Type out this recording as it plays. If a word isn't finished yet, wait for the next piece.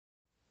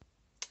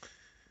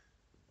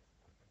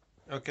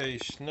Oké,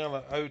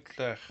 snelle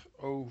uitleg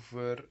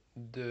over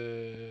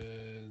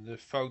de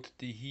fout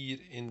die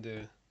hier in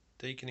de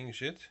tekening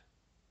zit.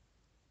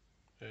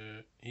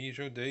 Hier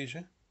zo,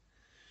 deze.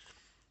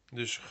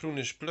 Dus groen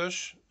is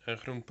plus en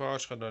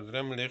groen-paars gaat naar het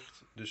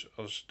remlicht. Dus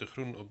als de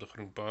groen op de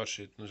groen-paars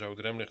zit, dan zou het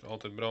remlicht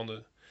altijd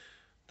branden.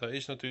 Dat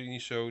is natuurlijk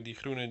niet zo. Die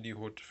groene die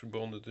hoort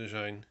verbonden te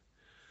zijn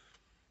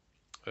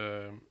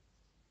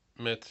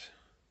met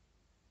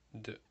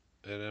de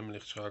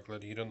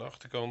remlichtschakelaar hier aan de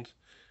achterkant.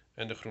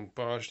 En de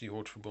groen-paars die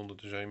hoort verbonden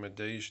te zijn met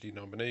deze die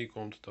naar beneden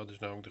komt. Dat is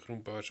namelijk de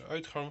groen-paarse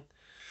uitgang.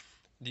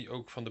 Die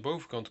ook van de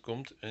bovenkant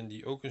komt en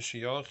die ook een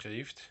signaal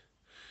geeft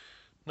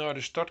naar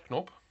de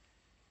startknop.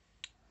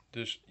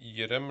 Dus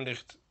je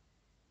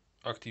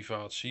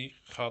remlichtactivatie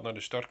gaat naar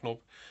de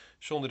startknop.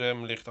 Zonder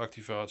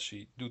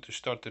remlichtactivatie doet de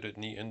starter het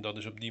niet en dat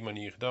is op die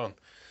manier gedaan.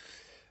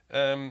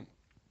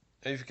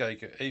 Even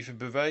kijken, even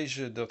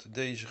bewijzen dat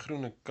deze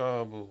groene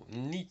kabel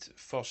niet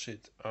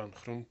vastzit aan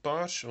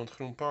groen-paars. Want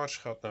groen-paars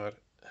gaat naar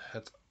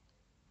het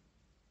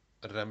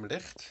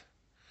remlicht.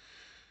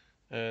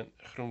 En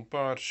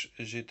groen-paars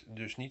zit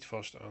dus niet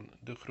vast aan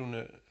de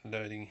groene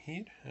leiding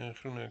hier. En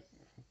groene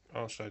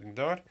aansluiting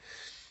daar.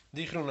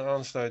 Die groene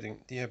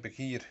aansluiting die heb ik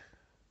hier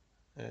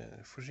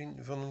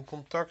voorzien van een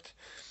contact.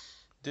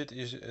 Dit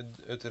is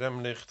het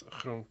remlicht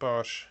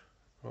groen-paars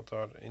wat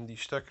daar in die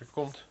stekker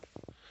komt.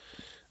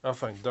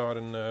 Enfin, daar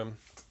een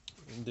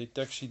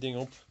detectieding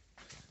op.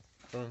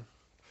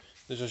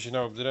 Dus als je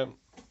nou op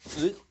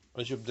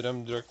de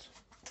rem drukt,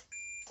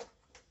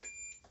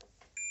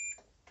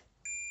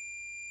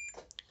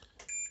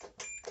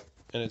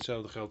 en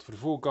hetzelfde geldt voor de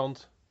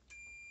voorkant.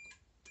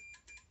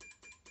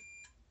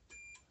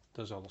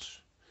 Dat is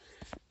alles.